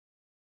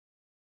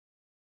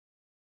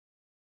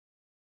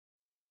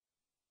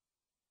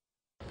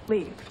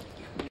Leave.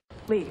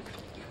 Leave.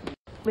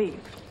 Leave.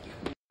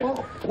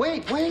 Oh,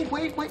 wait. Oh,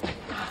 wait.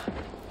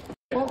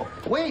 Oh,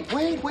 wait.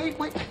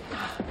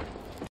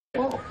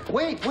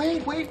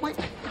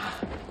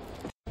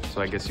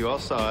 So I guess you all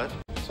saw it.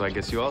 So I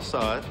guess you all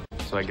saw it.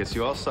 So I guess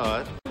you all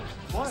saw it.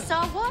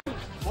 Saw what?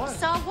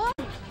 Saw what?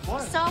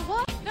 Saw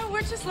what? No,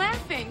 we're just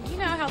laughing. You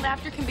know how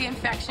laughter can be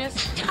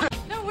infectious.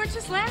 No, we're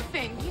just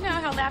laughing. You know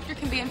how laughter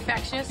can be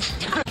infectious.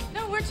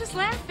 No, we're just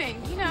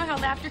laughing. You know how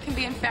laughter can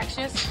be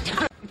infectious.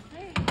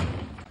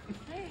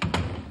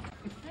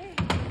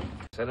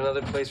 At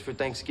another place for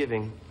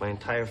Thanksgiving, my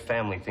entire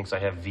family thinks I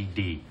have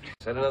VD.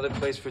 At another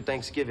place for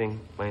Thanksgiving,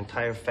 my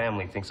entire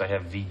family thinks I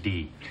have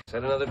VD.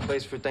 At another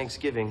place for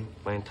Thanksgiving,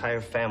 my entire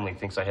family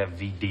thinks I have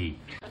VD.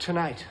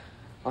 Tonight,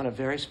 on a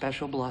very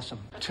special blossom.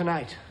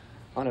 Tonight,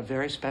 on a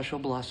very special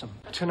blossom.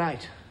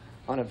 Tonight,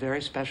 on a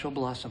very special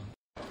blossom.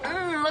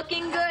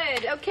 Looking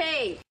good,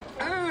 okay.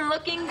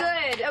 Looking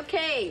good,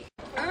 okay.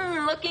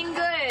 Looking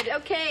good,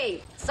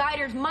 okay.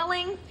 Cider's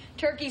mulling,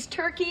 turkey's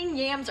turking,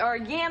 yams are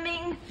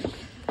yamming.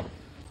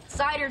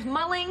 Cider's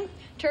mulling,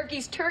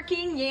 turkey's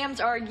turking, yams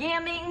are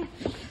yamming.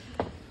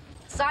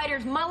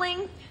 Cider's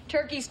mulling,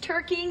 turkey's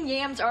turking,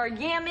 yams are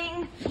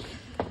yamming.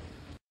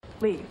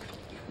 Leave.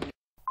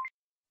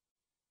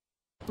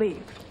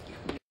 Leave.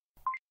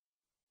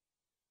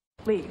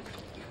 Leave.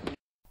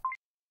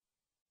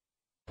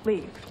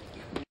 Leave.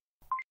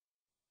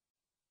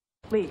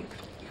 Leave.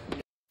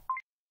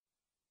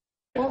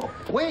 Oh,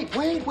 wait. Oh,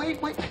 wait.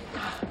 Oh, wait. Oh, wait. Oh,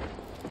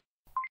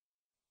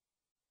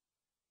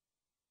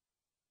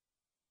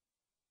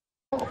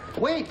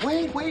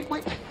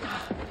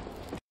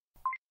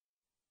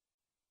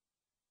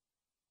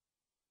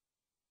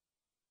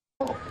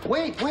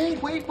 wait.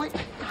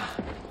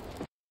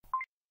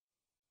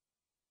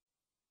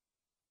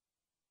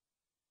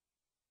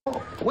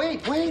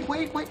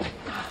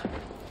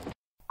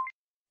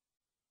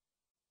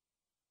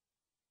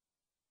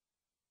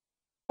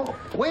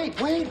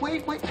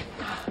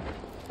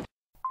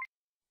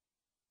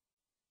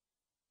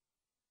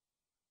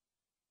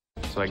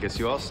 So I guess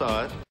you all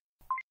saw it.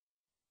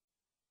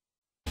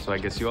 So I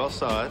guess you all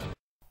saw it.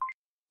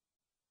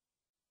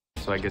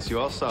 So I guess you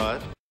all saw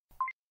it.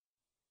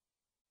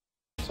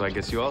 So I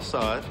guess you all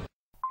saw it.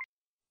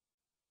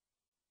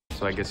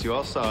 So I guess you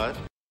all saw it.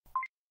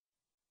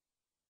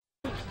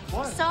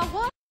 Saw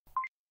what?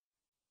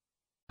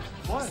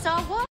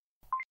 Saw what?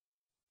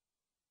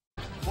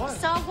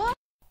 Saw what?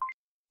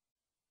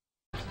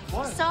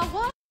 Saw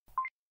what?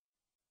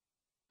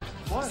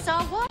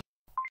 Saw what?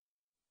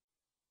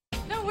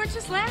 No, we're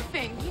just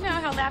laughing. You know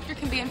how laughter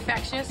can be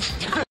infectious.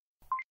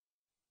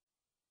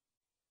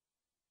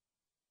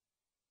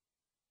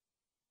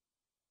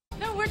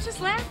 No, we're just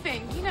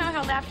laughing. You know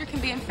how laughter can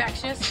be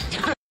infectious.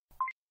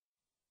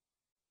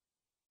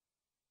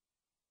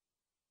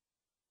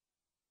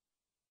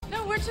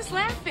 No, we're just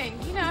laughing.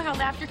 You know how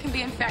laughter can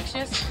be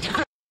infectious.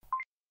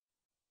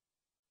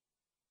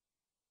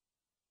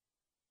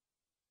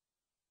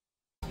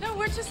 No,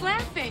 we're just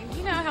laughing.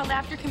 You know how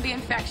laughter can be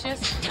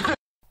infectious.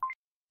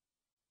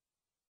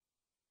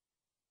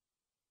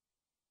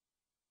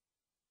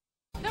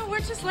 No, we're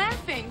just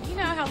laughing. You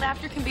know how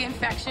laughter can be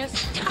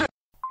infectious.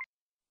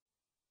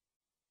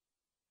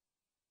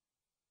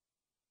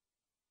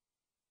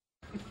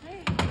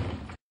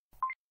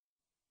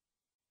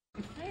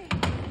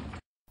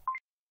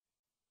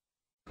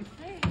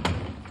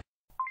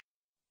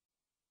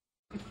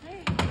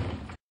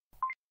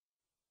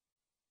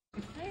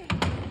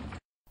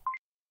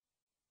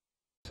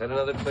 At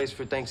another place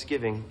for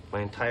Thanksgiving, my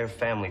entire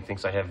family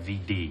thinks I have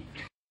VD.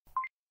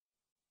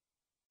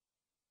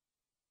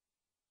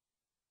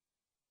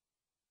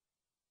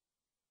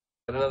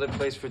 At another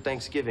place for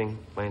Thanksgiving,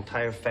 my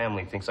entire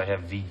family thinks I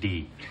have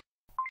VD.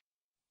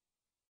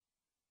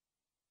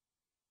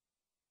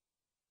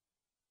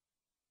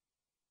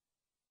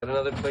 At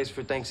another place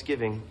for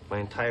Thanksgiving, my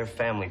entire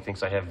family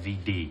thinks I have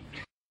VD.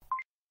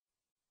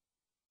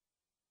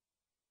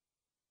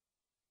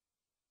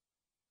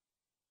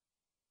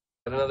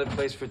 At another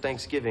place for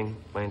Thanksgiving,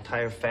 my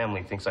entire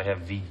family thinks I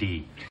have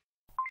VD.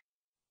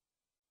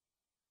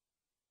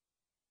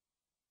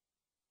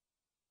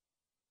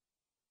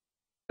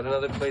 At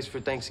another place for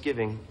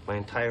Thanksgiving, my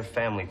entire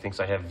family thinks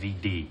I have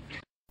VD.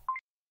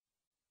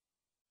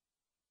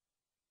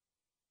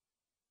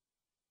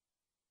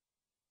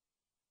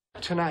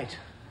 Tonight,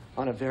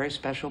 on a very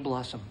special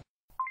blossom.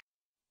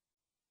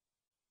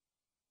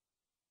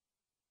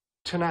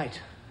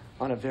 Tonight,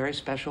 on a very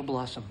special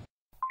blossom.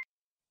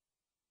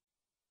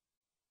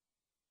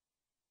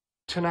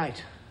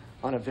 Tonight,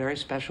 on a very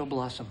special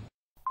blossom.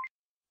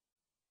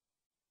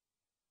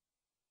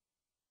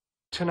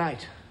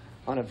 Tonight,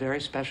 on a very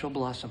special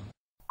blossom.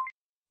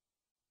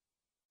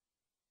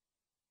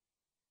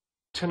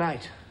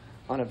 Tonight,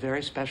 on a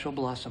very special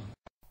blossom.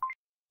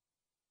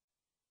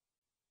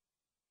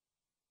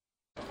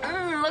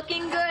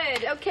 Looking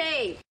good,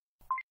 okay.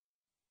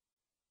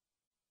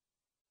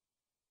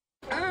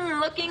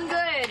 Looking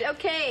good,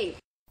 okay.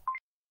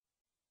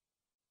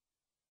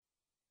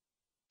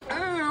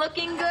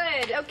 Looking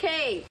good,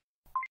 okay.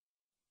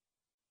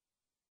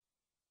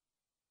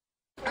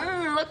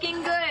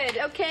 Looking good.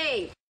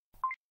 Okay.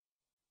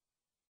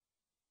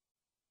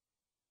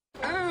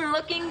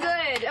 Looking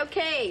good.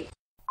 Okay.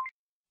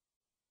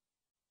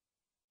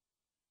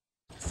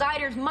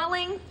 Cider's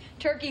mulling,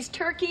 turkey's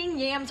turking,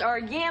 yams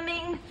are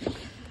yamming.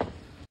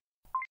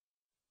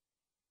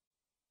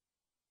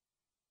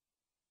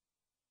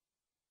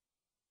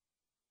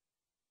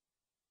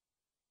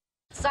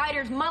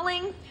 Cider's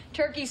mulling,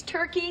 turkey's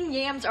turking,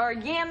 yams are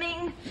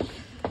yamming.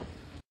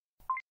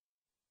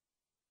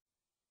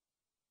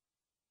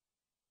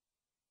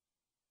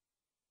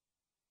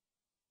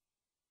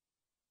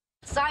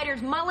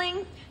 Cider's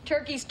mulling,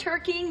 turkey's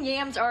turking,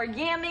 yams are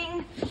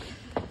yamming.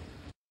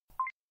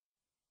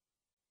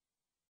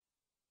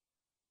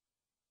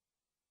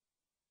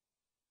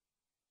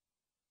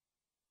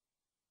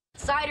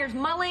 Cider's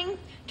mulling,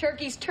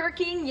 turkey's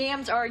turking,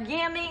 yams are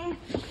yamming.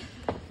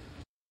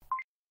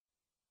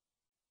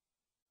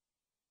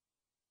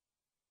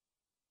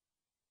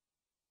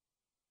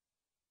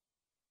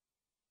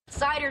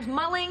 Cider's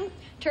mulling,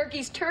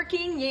 turkey's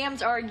turking,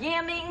 yams are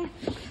yamming.